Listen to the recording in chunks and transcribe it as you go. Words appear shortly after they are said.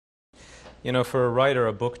You know, for a writer,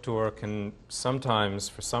 a book tour can sometimes,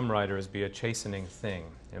 for some writers, be a chastening thing,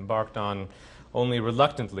 embarked on only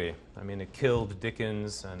reluctantly. I mean, it killed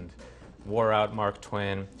Dickens and wore out Mark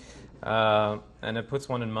Twain. And it puts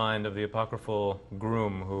one in mind of the apocryphal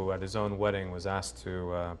groom who, at his own wedding, was asked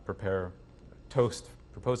to propose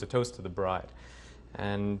a toast to the bride.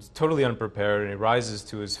 And totally unprepared, and he rises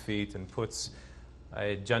to his feet and puts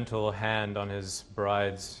a gentle hand on his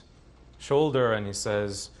bride's shoulder, and he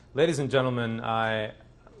says, "Ladies and gentlemen, I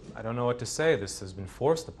don't know what to say. This has been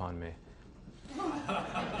forced upon me."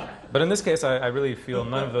 But in this case, I really feel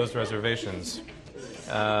none of those reservations.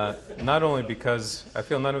 Not only because I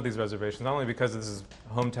feel none of these reservations, not only because this is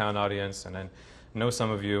a hometown audience, and I know some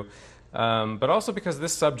of you, but also because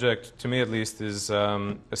this subject, to me at least, is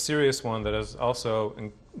a serious one that is also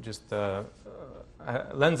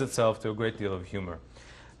lends itself to a great deal of humor.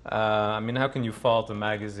 I mean, how can you fault a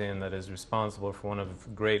magazine that is responsible for one of the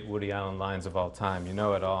great Woody Allen lines of all time? You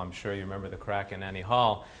know it all. I'm sure you remember The Crack in Annie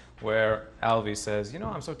Hall, where Alvy says,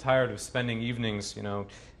 I'm so tired of spending evenings,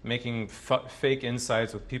 making fake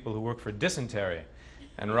insights with people who work for dysentery.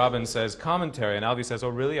 And Robin says, commentary. And Alvy says, oh,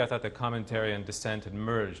 really? I thought that commentary and dissent had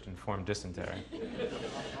merged and formed dysentery.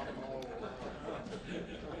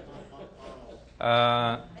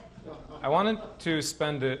 I wanted to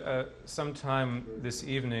spend some time this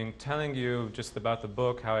evening telling you just about the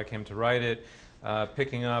book, how I came to write it,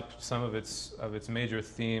 picking up some of its major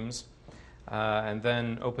themes, and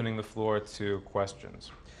then opening the floor to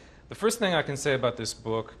questions. The first thing I can say about this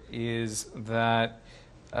book is that,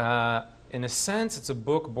 in a sense, it's a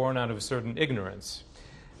book born out of a certain ignorance.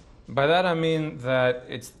 By that I mean that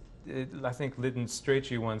I think Lyndon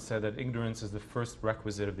Strachey once said that ignorance is the first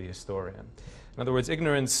requisite of the historian. In other words,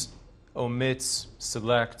 ignorance omits,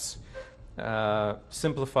 selects,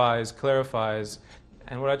 simplifies, clarifies.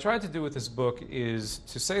 And what I tried to do with this book is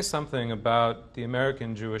to say something about the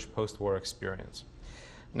American Jewish post-war experience.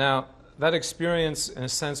 Now, that experience, in a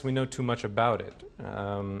sense, we know too much about it.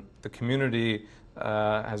 The community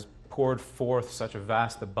has poured forth such a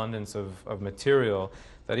vast abundance of material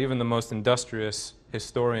that even the most industrious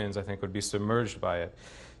historians, I think, would be submerged by it.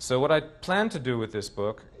 So what I plan to do with this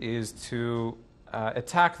book is to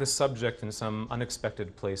attack the subject in some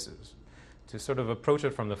unexpected places, to sort of approach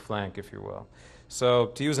it from the flank, if you will. So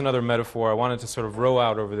to use another metaphor, I wanted to sort of row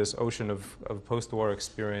out over this ocean of post-war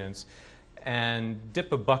experience and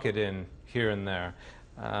dip a bucket in here and there,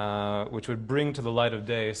 which would bring to the light of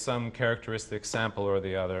day some characteristic sample or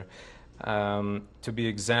the other to be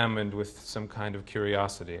examined with some kind of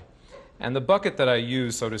curiosity. And the bucket that I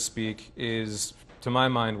use, so to speak, is, to my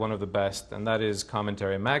mind, one of the best, and that is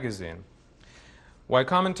Commentary Magazine. Why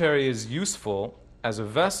Commentary is useful as a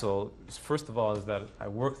vessel, first of all, is that I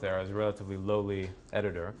work there as a relatively lowly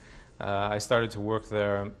editor. I started to work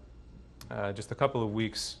there just a couple of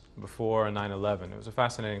weeks before 9/11. It was a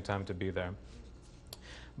fascinating time to be there.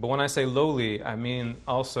 But when I say lowly, I mean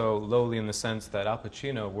also lowly in the sense that Al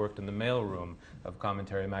Pacino worked in the mailroom of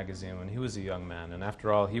Commentary Magazine when he was a young man, and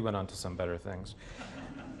after all, he went on to some better things.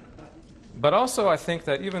 But also, I think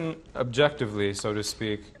that even objectively, so to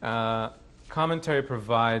speak, Commentary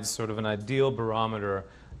provides sort of an ideal barometer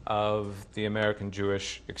of the American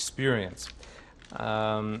Jewish experience.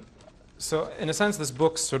 So in a sense, this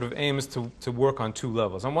book sort of aims to work on two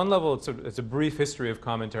levels. On one level, it's a brief history of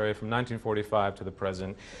Commentary from 1945 to the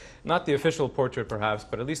present. Not the official portrait, perhaps,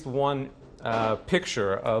 but at least one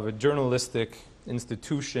picture of a journalistic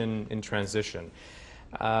institution in transition.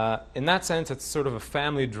 In that sense, it's sort of a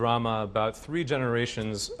family drama about three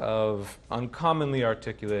generations of uncommonly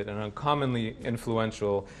articulate and uncommonly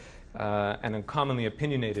influential and uncommonly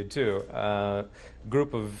opinionated, too,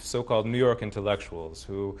 group of so-called New York intellectuals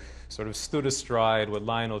who sort of stood astride what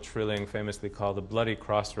Lionel Trilling famously called the bloody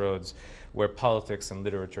crossroads where politics and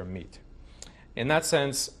literature meet. In that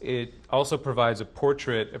sense, it also provides a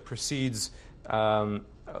portrait. It proceeds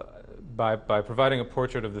by providing a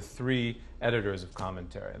portrait of the three editors of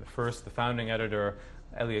Commentary. The first, the founding editor,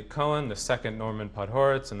 Eliot Cohen, the second, Norman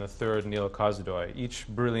Podhoretz, and the third, Neil Kozdoy, each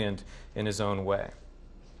brilliant in his own way.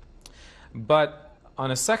 But on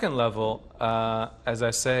a second level, as I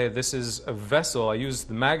say, this is a vessel. I use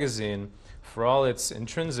the magazine, for all its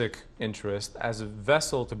intrinsic interest, as a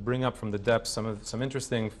vessel to bring up from the depths some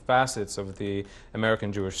interesting facets of the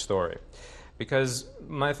American Jewish story. Because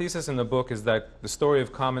my thesis in the book is that the story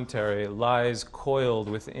of Commentary lies coiled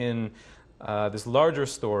within this larger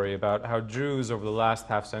story about how Jews over the last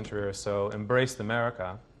half century or so embraced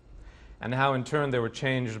America, and how in turn they were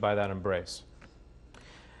changed by that embrace.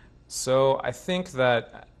 So I think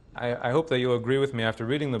that I hope that you'll agree with me after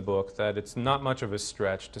reading the book that it's not much of a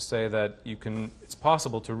stretch to say that it's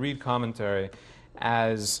possible to read commentary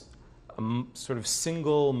as a sort of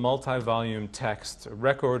single multi-volume text, a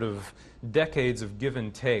record of decades of give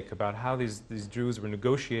and take about how these Jews were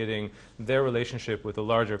negotiating their relationship with a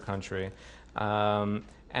larger country. And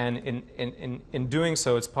in doing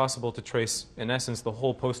so, it's possible to trace, in essence, the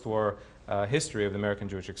whole post-war history of the American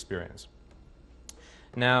Jewish experience.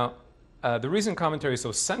 Now, the reason commentary is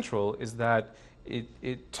so central is that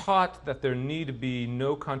it taught that there need to be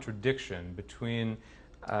no contradiction between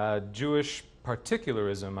Jewish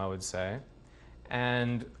particularism, I would say,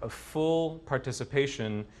 and a full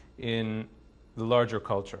participation in the larger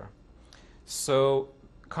culture. So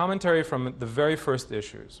commentary from the very first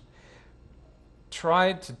issues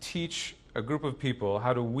tried to teach a group of people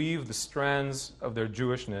how to weave the strands of their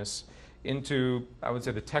Jewishness into, I would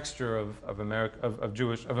say, the texture of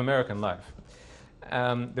American life.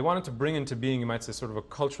 They wanted to bring into being, you might say, sort of a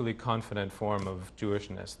culturally confident form of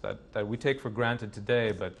Jewishness that we take for granted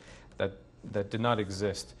today, but that did not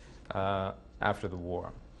exist after the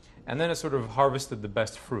war. And then it sort of harvested the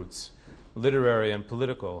best fruits, literary and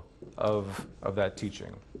political, of that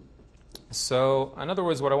teaching. So, in other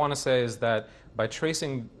words, what I want to say is that by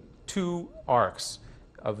tracing two arcs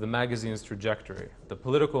of the magazine's trajectory, the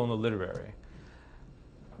political and the literary,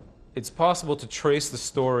 it's possible to trace the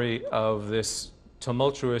story of this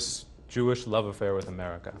tumultuous Jewish love affair with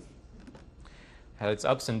America. It had its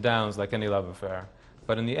ups and downs like any love affair,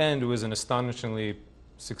 but in the end it was an astonishingly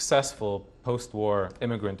successful post-war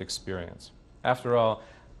immigrant experience. After all,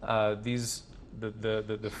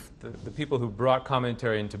 the people who brought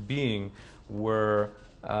commentary into being were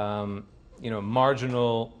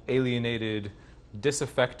marginal, alienated,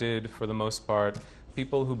 disaffected for the most part,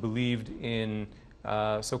 people who believed in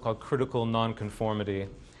so-called critical nonconformity.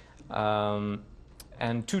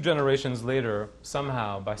 And 2 generations later,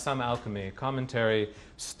 somehow, by some alchemy, commentary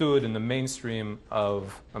stood in the mainstream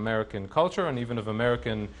of American culture and even of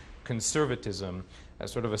American conservatism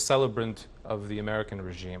as sort of a celebrant of the American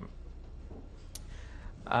regime.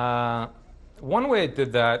 One way it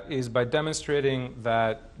did that is by demonstrating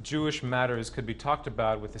that Jewish matters could be talked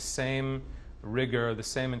about with the same rigor, the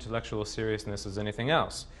same intellectual seriousness as anything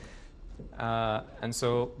else. And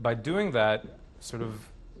so by doing that, sort of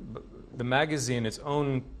the magazine, its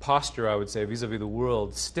own posture, I would say, vis-a-vis the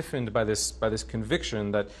world, stiffened by this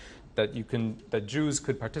conviction that Jews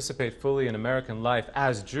could participate fully in American life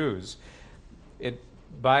as Jews. It,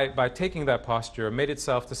 by taking that posture, made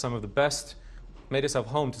itself home to some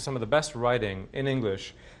of the best writing in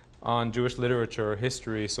English on Jewish literature,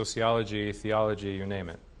 history, sociology, theology, you name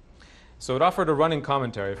it. So it offered a running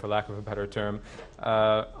commentary, for lack of a better term,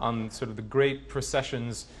 on sort of the great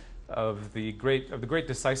processions of the great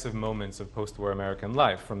decisive moments of post-war American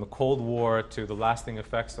life, from the Cold War to the lasting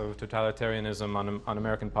effects of totalitarianism on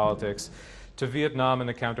American politics, to Vietnam and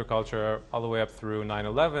the counterculture, all the way up through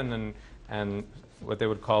 9/11 and what they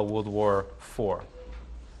would call World War IV.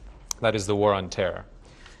 That is the War on Terror.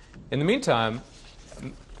 In the meantime,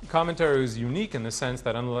 commentary was unique in the sense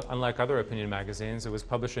that unlike other opinion magazines, it was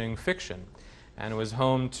publishing fiction, and it was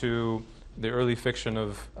home to the early fiction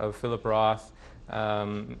of Philip Roth,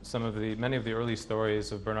 many of the early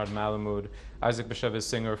stories of Bernard Malamud, Isaac Bashevis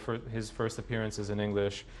Singer for his first appearances in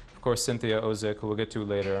English, of course Cynthia Ozick, who we'll get to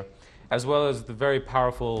later, as well as the very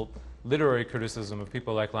powerful literary criticism of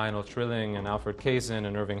people like Lionel Trilling and Alfred Kazin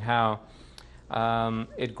and Irving Howe.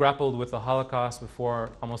 It grappled with the Holocaust before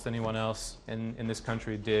almost anyone else in this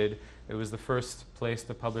country did. It was the first place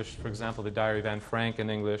to publish, for example, the Diary of Anne Frank in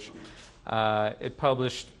English. It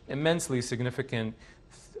published immensely significant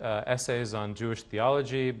essays on Jewish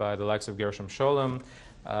theology by the likes of Gershom Scholem,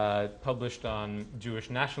 published on Jewish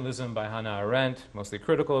nationalism by Hannah Arendt, mostly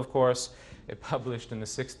critical, of course. It published in the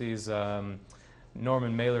 60s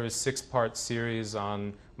Norman Mailer's 6-part series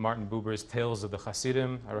on Martin Buber's Tales of the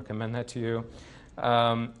Hasidim. I recommend that to you.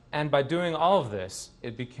 And by doing all of this,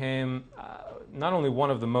 it became not only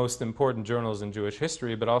one of the most important journals in Jewish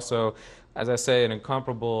history, but also, as I say, an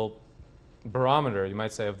incomparable barometer, you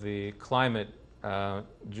might say, of the climate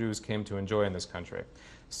Jews came to enjoy in this country.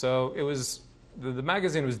 So it was, the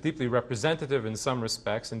magazine was deeply representative in some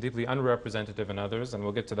respects and deeply unrepresentative in others, and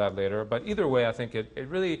we'll get to that later. But either way, I think it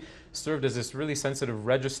really served as this really sensitive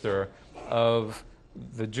register of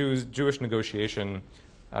the Jewish negotiation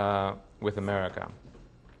with America.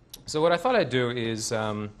 So what I thought I'd do is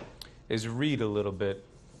read a little bit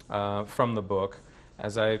from the book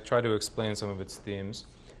as I try to explain some of its themes.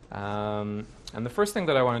 And the first thing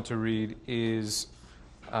that I wanted to read is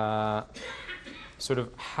sort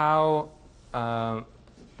of how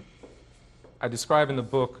I describe in the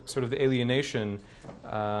book sort of the alienation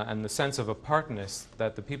and the sense of apartness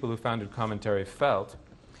that the people who founded Commentary felt.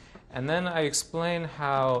 And then I explain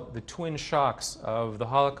how the twin shocks of the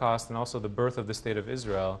Holocaust and also the birth of the State of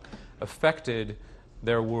Israel affected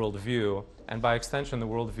their worldview, and by extension the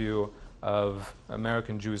worldview of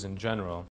American Jews in general.